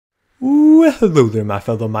Well, hello there, my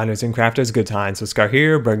fellow miners and crafters. GoodTimesWithScar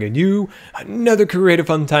here, bringing you another creative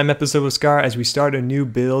fun time episode with Scar as we start a new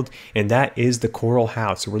build, and that is the Coral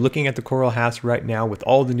House. So we're looking at the Coral House right now with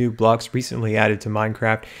all the new blocks recently added to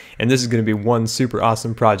Minecraft, and this is going to be one super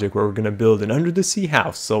awesome project where we're going to build an under-the-sea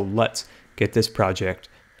house. So let's get this project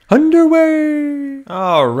underway!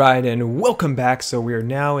 Alright, and welcome back. So we are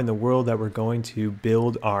now in the world that we're going to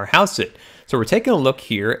build our house in. So we're taking a look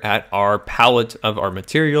here at our palette of our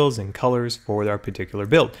materials and colors for our particular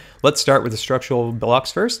build. Let's start with the structural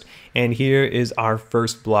blocks first. And here is our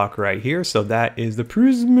first block right here. So that is the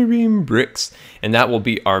Prismarine Bricks. And that will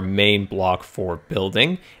be our main block for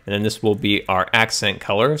building. And then this will be our accent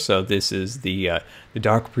color. So this is the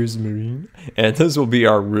dark Prismarine. And this will be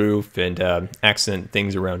our roof and accent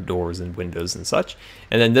things around doors and windows and such.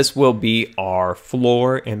 And then this will be our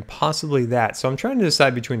floor and possibly that. So I'm trying to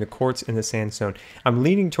decide between the quartz and the sandstone. I'm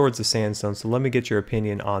leaning towards the sandstone, so let me get your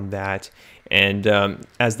opinion on that. And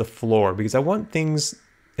as the floor, because I want things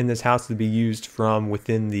in this house to be used from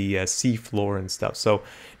within the sea floor and stuff. So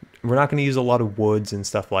we're not going to use a lot of woods and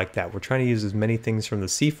stuff like that. We're trying to use as many things from the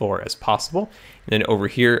seafloor as possible. And then over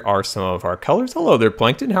here are some of our colors. Hello there,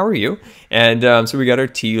 Plankton. How are you? And so we got our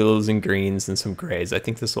teals and greens and some grays. I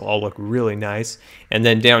think this will all look really nice. And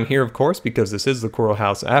then down here, of course, because this is the Coral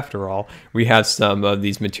House after all, we have some of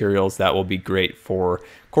these materials that will be great for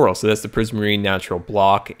coral. So that's the Prismarine natural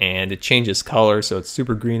block, and it changes color. So it's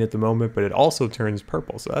super green at the moment, but it also turns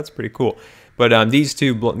purple. So that's pretty cool. But these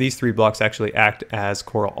three blocks actually act as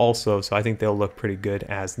coral also, so I think they'll look pretty good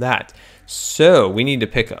as that. So we need to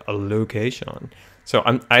pick a location. So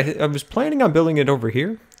I was planning on building it over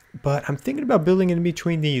here, but I'm thinking about building it in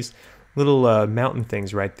between these little mountain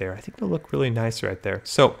things right there. I think they'll look really nice right there.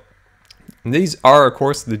 So these are, of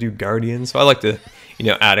course, the new guardians. So I like to,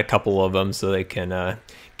 add a couple of them so they can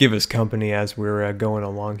give us company as we're going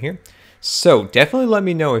along here. So definitely let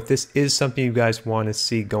me know if this is something you guys want to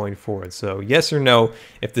see going forward. So yes or no,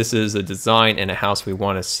 if this is a design and a house we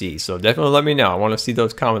want to see. So definitely let me know. I want to see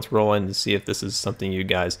those comments roll in to see if this is something you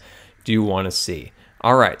guys do want to see.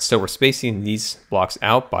 All right, so we're spacing these blocks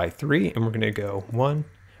out by 3, and we're going to go 1,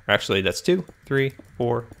 or actually that's 2, 3,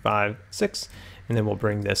 4, 5, 6, and then we'll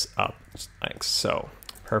bring this up like so.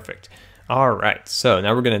 Perfect. All right, so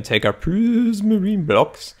now we're going to take our Prismarine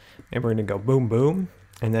blocks, and we're going to go boom, boom.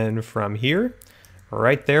 And then from here,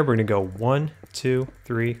 right there, we're going to go 1, 2,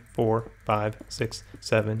 3, 4, 5, 6,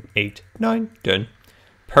 7, 8, 9, 10.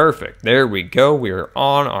 Perfect. There we go. We are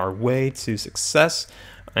on our way to success.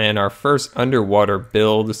 And our first underwater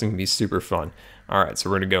build, this is going to be super fun. All right, so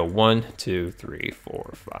we're going to go 1, 2, 3,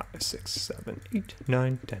 4, 5, 6, 7, 8,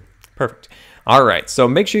 9, 10. Perfect. All right, so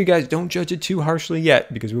make sure you guys don't judge it too harshly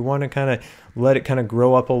yet, because we want to kind of let it kind of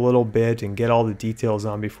grow up a little bit and get all the details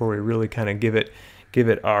on before we really kind of give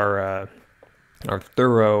it our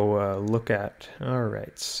thorough look at. All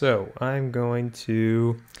right, so I'm going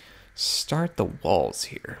to start the walls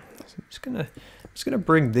here. So I'm just gonna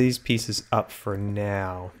bring these pieces up for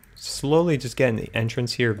now. Slowly just getting the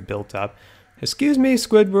entrance here built up. Excuse me,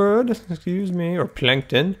 Squidward. Excuse me, or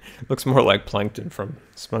Plankton. Looks more like Plankton from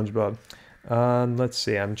SpongeBob. Let's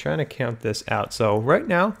see. I'm trying to count this out. So right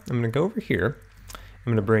now, I'm gonna go over here.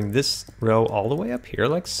 I'm gonna bring this row all the way up here,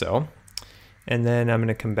 like so. And then I'm going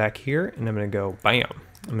to come back here and I'm going to go bam.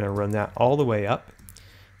 I'm going to run that all the way up.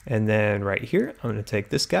 And then right here, I'm going to take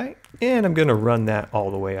this guy and I'm going to run that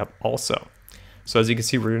all the way up also. So as you can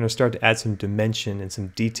see, we're going to start to add some dimension and some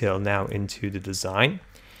detail now into the design.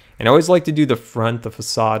 And I always like to do the front, the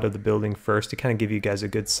facade of the building first to kind of give you guys a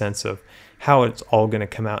good sense of how it's all going to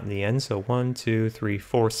come out in the end. So 1, 2, 3,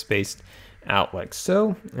 4 spaced out like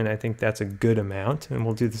so. And I think that's a good amount. And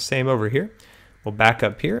we'll do the same over here. We'll back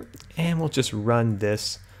up here and we'll just run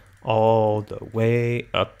this all the way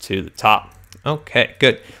up to the top. Okay,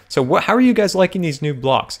 good. So how are you guys liking these new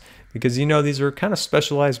blocks? Because these are kind of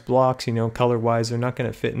specialized blocks, color wise. They're not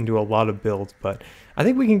going to fit into a lot of builds, but I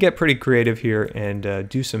think we can get pretty creative here and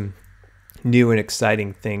do some new and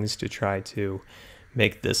exciting things to try to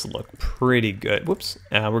make this look pretty good. Whoops.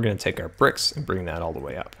 We're going to take our bricks and bring that all the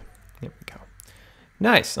way up. Here we go.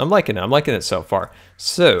 Nice. I'm liking it. I'm liking it so far.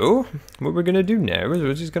 So what we're going to do now is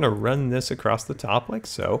we're just going to run this across the top like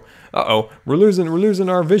so. Uh-oh. We're losing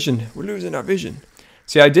our vision. We're losing our vision.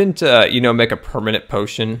 See, I didn't, make a permanent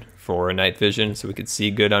potion for night vision so we could see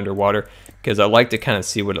good underwater, because I like to kind of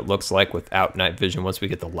see what it looks like without night vision once we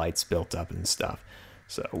get the lights built up and stuff.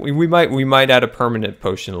 So we might add a permanent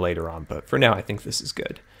potion later on, but for now I think this is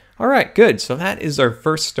good. All right, good. So that is our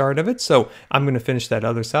first start of it. So I'm going to finish that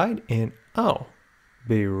other side and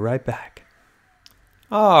be right back.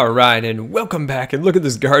 Alright, and welcome back, and look at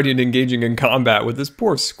this Guardian engaging in combat with this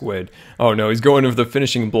poor squid. Oh no, he's going for the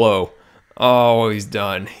finishing blow. Oh, he's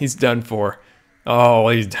done. He's done for. Oh,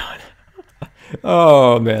 he's done.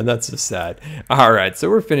 Oh man, that's so sad. Alright, so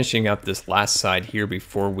we're finishing up this last side here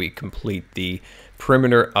before we complete the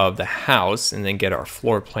perimeter of the house and then get our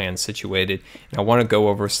floor plan situated. And I want to go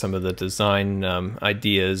over some of the design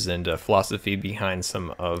ideas and philosophy behind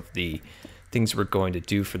some of the things we're going to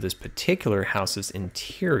do for this particular house's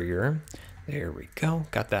interior. There we go,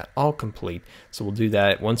 got that all complete. So we'll do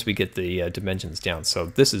that once we get the dimensions down. So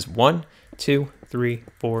this is 1, 2, 3,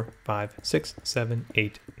 4, 5, 6, 7,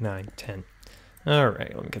 8, 9, 10. All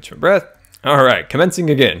right, let me catch my breath. All right, commencing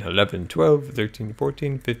again. 11, 12, 13,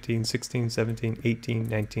 14, 15, 16, 17, 18,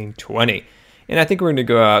 19, 20. And I think we're gonna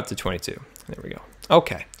go out to 22. There we go.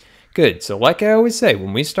 Okay, good. So like I always say,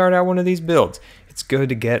 when we start out one of these builds, it's good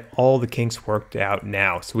to get all the kinks worked out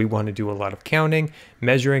now. So we want to do a lot of counting,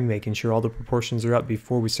 measuring, making sure all the proportions are up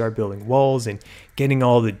before we start building walls and getting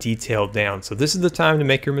all the detail down. So this is the time to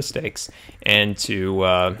make your mistakes and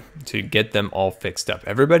to get them all fixed up.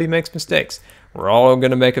 Everybody makes mistakes. We're all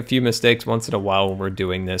going to make a few mistakes once in a while when we're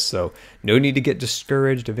doing this. So no need to get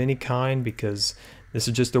discouraged of any kind because this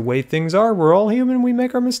is just the way things are. We're all human. We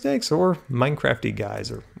make our mistakes, or Minecrafty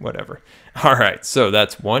guys or whatever. All right. So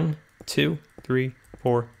that's 1, 2, 3,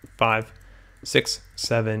 4, 5, 6,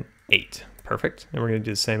 7, 8. Perfect. And we're going to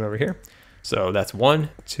do the same over here. So that's 1,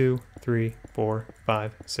 2, 3, 4,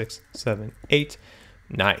 5, 6, 7, 8.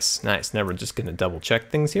 Nice, nice. Now we're just going to double check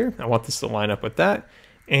things here. I want this to line up with that.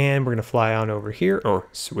 And we're going to fly on over here, or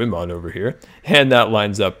swim on over here. And that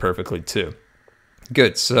lines up perfectly too.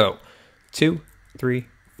 Good. So 2, 3,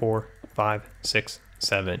 4, 5, 6,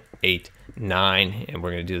 7, 8, 9. And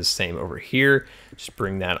we're going to do the same over here. Just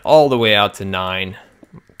bring that all the way out to 9.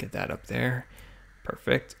 Get that up there.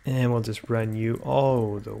 Perfect. And we'll just run you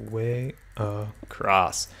all the way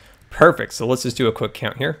across. Perfect. So let's just do a quick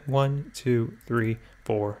count here. 1, 2, 3,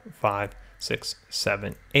 4, 5, 6,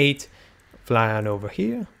 7, 8. Fly on over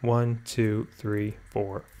here. 1, 2, 3,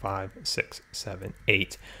 4, 5, 6, 7,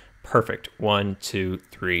 8. Perfect. 1, 2,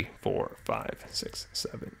 3, 4, 5, 6,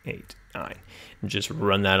 7, 8, 9. And just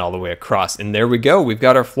run that all the way across. And there we go. We've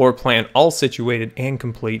got our floor plan all situated and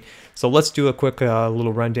complete. So let's do a quick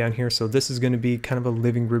little rundown here. So this is going to be kind of a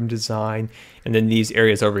living room design. And then these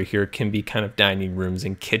areas over here can be kind of dining rooms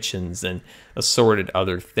and kitchens and assorted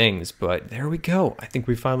other things. But there we go. I think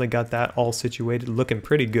we finally got that all situated, looking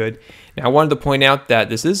pretty good. Now I wanted to point out that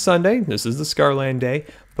this is Sunday. This is the Scarland Day.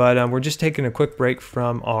 But we're just taking a quick break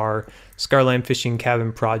from our Scarland Fishing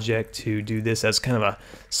Cabin project to do this as kind of a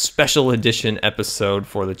special edition episode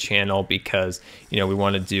for the channel because, you know, we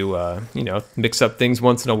want to do, you know, mix up things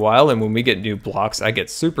once in a while. And when we get new blocks, I get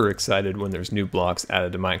super excited when there's new blocks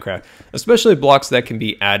added to Minecraft, especially blocks that can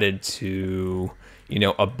be added to, you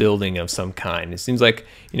know, a building of some kind. It seems like,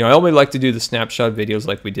 you know, I only like to do the snapshot videos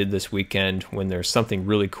like we did this weekend when there's something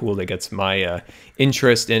really cool that gets my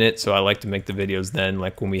interest in it. So I like to make the videos then,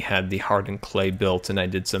 like when we had the hardened clay built and I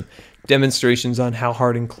did some demonstrations on how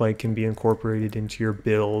hardened clay can be incorporated into your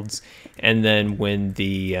builds. And then when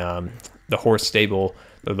the horse stable,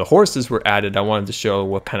 the horses were added, I wanted to show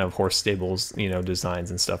what kind of horse stables, you know, designs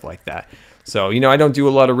and stuff like that. So, you know, I don't do a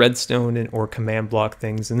lot of redstone or command block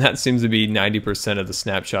things, and that seems to be 90% of the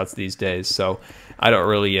snapshots these days. So I don't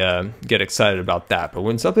really get excited about that. But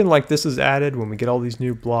when something like this is added, when we get all these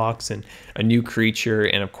new blocks and a new creature,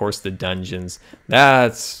 and of course the dungeons,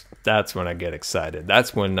 that's when I get excited.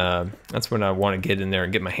 That's when I want to get in there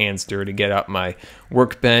and get my hands dirty, get out my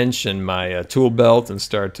workbench and my tool belt and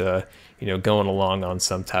start, you know, going along on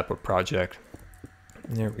some type of project.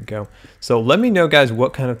 There we go. So let me know, guys,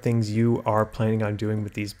 what kind of things you are planning on doing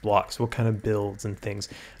with these blocks, what kind of builds and things.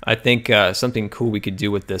 I think something cool we could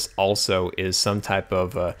do with this also is some type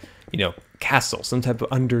of, you know, castle, some type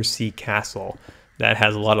of undersea castle that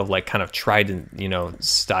has a lot of like kind of trident, you know,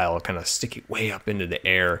 style, kind of sticky way up into the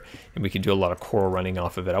air. And we could do a lot of coral running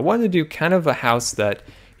off of it. I wanted to do kind of a house that,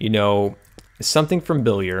 you know, is something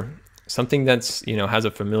familiar, something that's, you know, has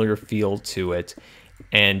a familiar feel to it.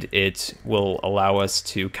 And it will allow us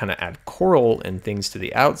to kind of add coral and things to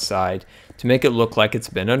the outside to make it look like it's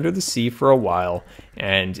been under the sea for a while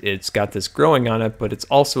and it's got this growing on it, but it's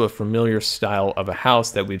also a familiar style of a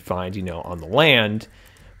house that we'd find, you know, on the land,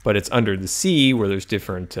 but it's under the sea where there's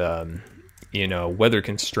different, you know, weather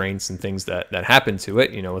constraints and things that happen to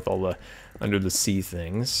it, you know, with all the under the sea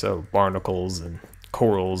things. So barnacles and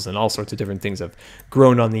corals and all sorts of different things have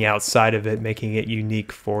grown on the outside of it, making it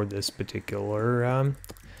unique for this particular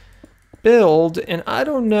build, and I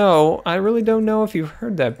don't know, I really don't know if you've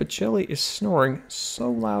heard that, but Jelly is snoring so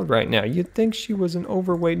loud right now. You'd think she was an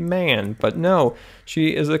overweight man, but no,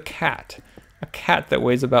 she is a cat that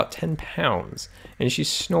weighs about 10 pounds, and she's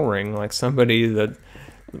snoring like somebody that,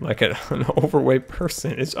 like an overweight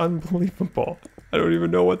person. It's unbelievable. I don't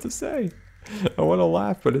even know what to say. I want to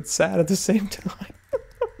laugh, but it's sad at the same time.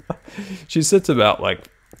 She sits about like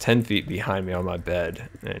 10 feet behind me on my bed,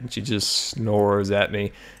 and she just snores at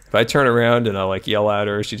me. If I turn around and I like yell at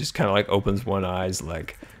her, she just kind of like opens one eyes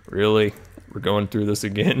like, really? We're going through this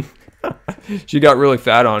again? She got really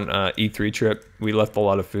fat on E3 trip. We left a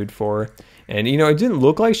lot of food for her. And, you know, it didn't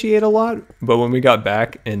look like she ate a lot, but when we got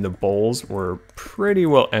back and the bowls were pretty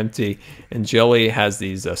well empty, and Jelly has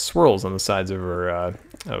these swirls on the sides of her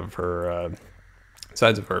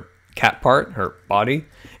cat part, her body,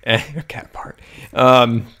 her cat part.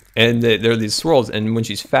 And they're these swirls, and when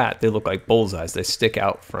she's fat, they look like bullseyes. They stick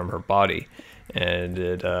out from her body. And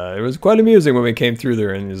it was quite amusing when we came through there,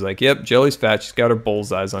 and it was like, yep, Jelly's fat. She's got her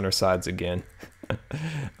bullseyes on her sides again.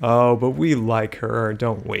 Oh, but we like her,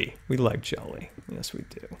 don't we? We like Jelly. Yes, we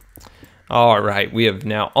do. All right, we have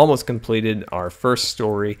now almost completed our first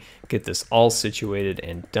story. Get this all situated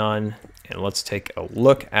and done. And let's take a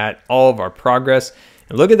look at all of our progress.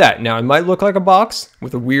 And look at that. Now, it might look like a box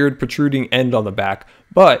with a weird protruding end on the back,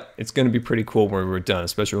 but it's going to be pretty cool when we're done,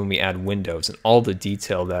 especially when we add windows and all the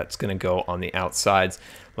detail that's going to go on the outsides,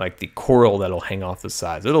 like the coral that'll hang off the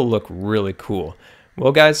sides. It'll look really cool.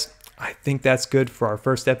 Well, guys, I think that's good for our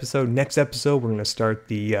first episode. Next episode, we're going to start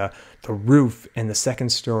the roof and the second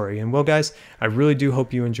story. And well, guys, I really do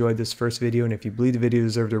hope you enjoyed this first video. And if you believe the video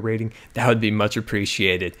deserved a rating, that would be much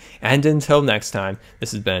appreciated. And until next time,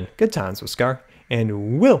 this has been Good Times with Scar,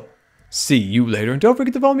 and we'll see you later. And don't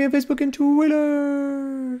forget to follow me on Facebook and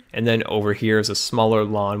Twitter. And then over here is a smaller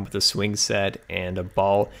lawn with a swing set and a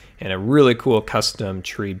ball and a really cool custom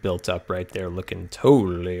tree built up right there, looking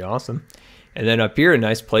totally awesome. And then up here, a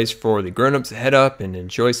nice place for the grown-ups to head up and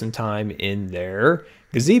enjoy some time in their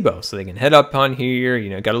gazebo. So they can head up on here, you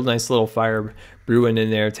know, got a nice little fire brewing in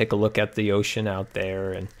there, take a look at the ocean out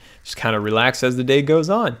there, and just kind of relax as the day goes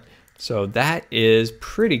on. So that is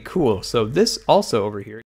pretty cool. So this also over here